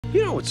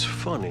You know what's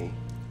funny?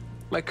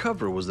 My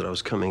cover was that I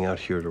was coming out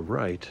here to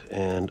write,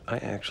 and I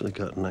actually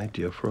got an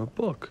idea for a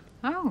book.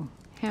 Oh,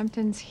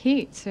 Hamptons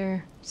Heat. So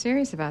you're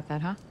serious about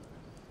that, huh?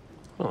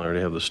 Well, I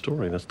already have the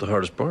story. That's the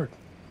hardest part.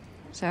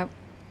 So,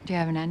 do you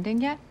have an ending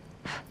yet?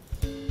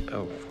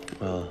 Oh,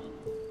 well,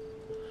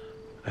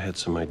 I had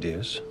some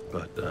ideas,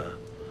 but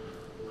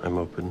I'm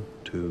open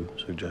to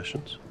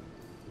suggestions.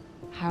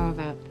 How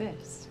about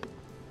this?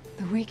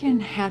 The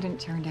weekend hadn't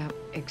turned out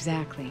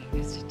exactly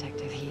as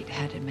Detective Heat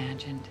had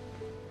imagined.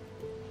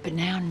 But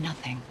now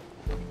nothing.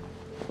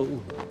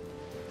 Oh.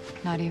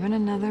 Not even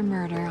another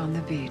murder on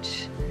the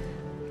beach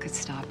could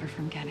stop her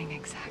from getting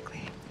exactly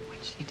what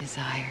she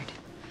desired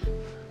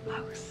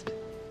most.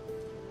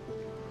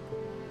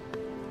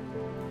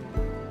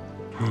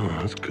 Oh,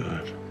 that's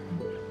good.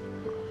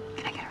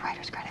 Can I get a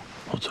writer's credit?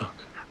 We'll talk.